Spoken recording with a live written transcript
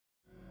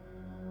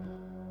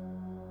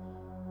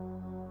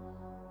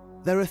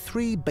There are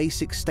three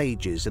basic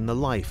stages in the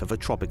life of a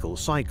tropical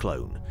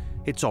cyclone: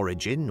 its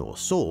origin or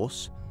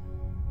source,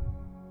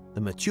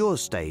 the mature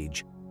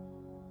stage,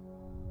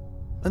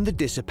 and the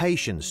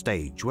dissipation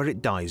stage where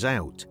it dies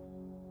out.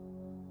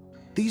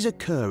 These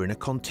occur in a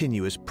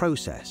continuous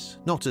process,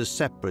 not as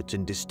separate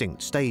and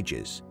distinct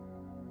stages.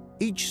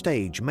 Each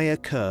stage may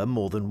occur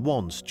more than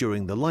once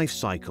during the life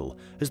cycle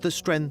as the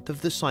strength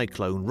of the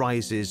cyclone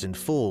rises and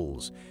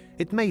falls.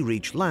 It may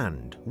reach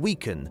land,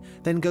 weaken,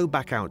 then go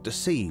back out to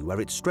sea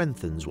where it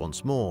strengthens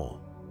once more.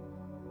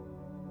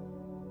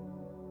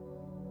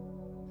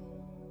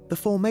 The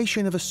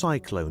formation of a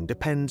cyclone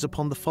depends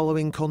upon the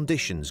following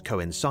conditions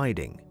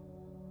coinciding: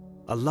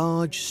 a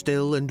large,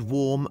 still and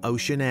warm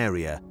ocean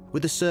area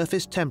with a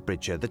surface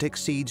temperature that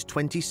exceeds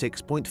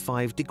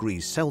 26.5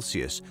 degrees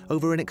Celsius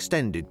over an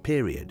extended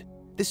period.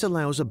 This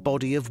allows a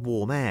body of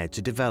warm air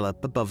to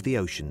develop above the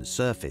ocean's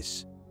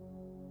surface.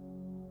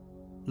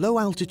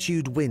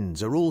 Low-altitude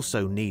winds are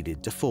also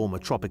needed to form a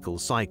tropical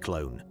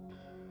cyclone.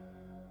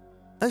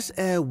 As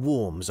air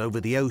warms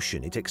over the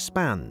ocean, it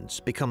expands,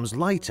 becomes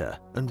lighter,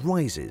 and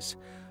rises.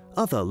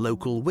 Other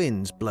local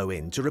winds blow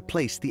in to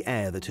replace the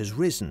air that has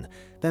risen,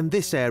 then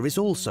this air is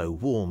also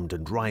warmed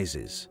and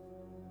rises.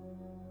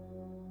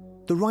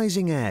 The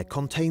rising air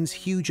contains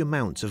huge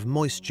amounts of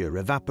moisture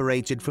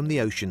evaporated from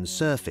the ocean's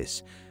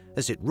surface.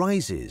 As it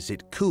rises,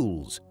 it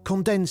cools,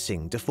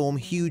 condensing to form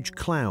huge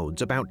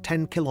clouds about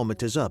 10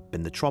 kilometers up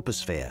in the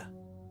troposphere.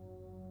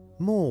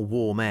 More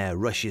warm air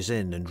rushes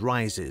in and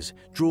rises,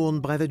 drawn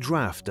by the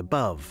draft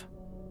above.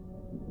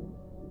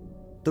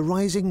 The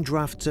rising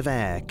drafts of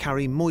air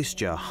carry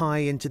moisture high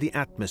into the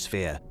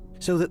atmosphere,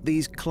 so that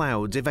these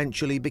clouds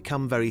eventually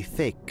become very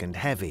thick and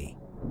heavy.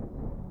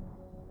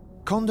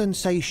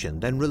 Condensation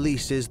then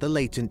releases the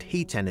latent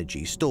heat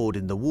energy stored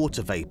in the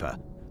water vapor,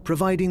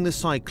 providing the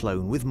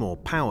cyclone with more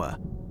power.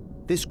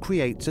 This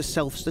creates a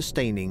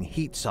self-sustaining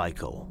heat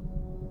cycle.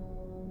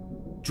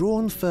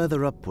 Drawn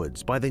further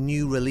upwards by the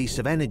new release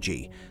of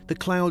energy, the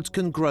clouds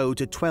can grow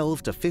to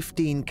 12 to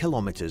 15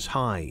 kilometers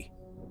high.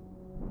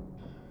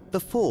 The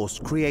force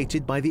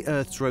created by the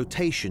Earth's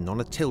rotation on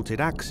a tilted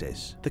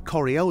axis, the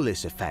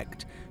Coriolis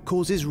Effect,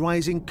 causes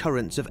rising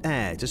currents of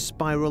air to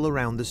spiral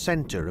around the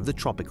center of the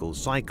tropical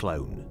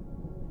cyclone.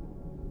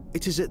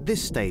 It is at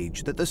this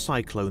stage that the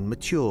cyclone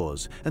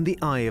matures and the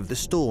eye of the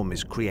storm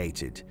is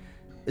created.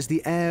 As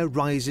the air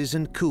rises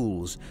and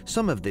cools,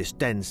 some of this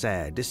dense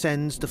air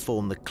descends to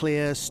form the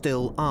clear,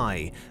 still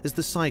eye as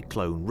the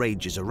cyclone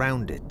rages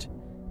around it.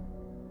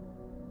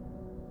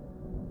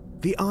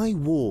 The eye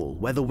wall,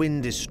 where the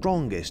wind is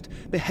strongest,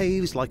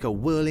 behaves like a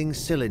whirling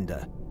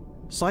cylinder.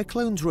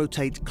 Cyclones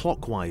rotate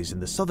clockwise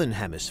in the southern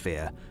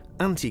hemisphere,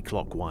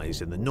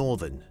 anti-clockwise in the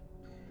northern.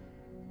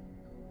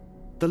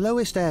 The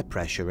lowest air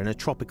pressure in a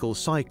tropical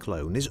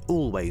cyclone is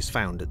always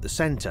found at the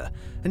center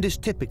and is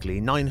typically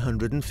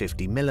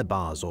 950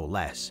 millibars or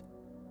less.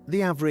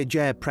 The average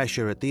air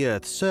pressure at the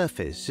Earth's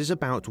surface is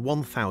about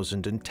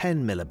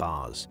 1010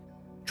 millibars.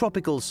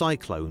 Tropical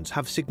cyclones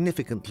have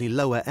significantly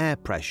lower air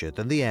pressure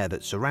than the air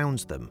that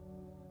surrounds them.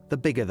 The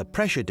bigger the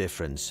pressure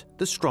difference,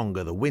 the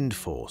stronger the wind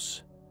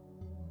force.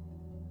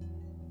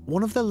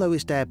 One of the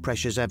lowest air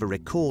pressures ever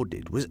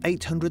recorded was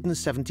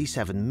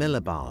 877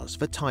 millibars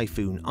for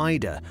Typhoon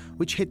Ida,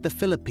 which hit the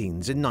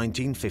Philippines in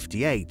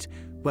 1958,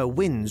 where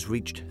winds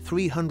reached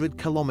 300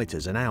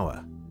 kilometers an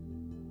hour.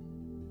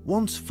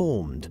 Once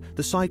formed,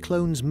 the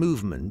cyclone's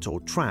movement or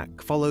track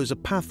follows a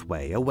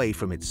pathway away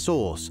from its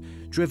source,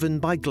 driven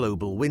by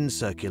global wind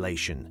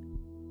circulation.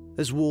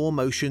 As warm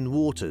ocean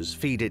waters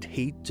feed it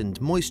heat and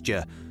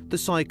moisture, the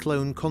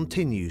cyclone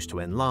continues to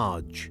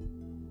enlarge.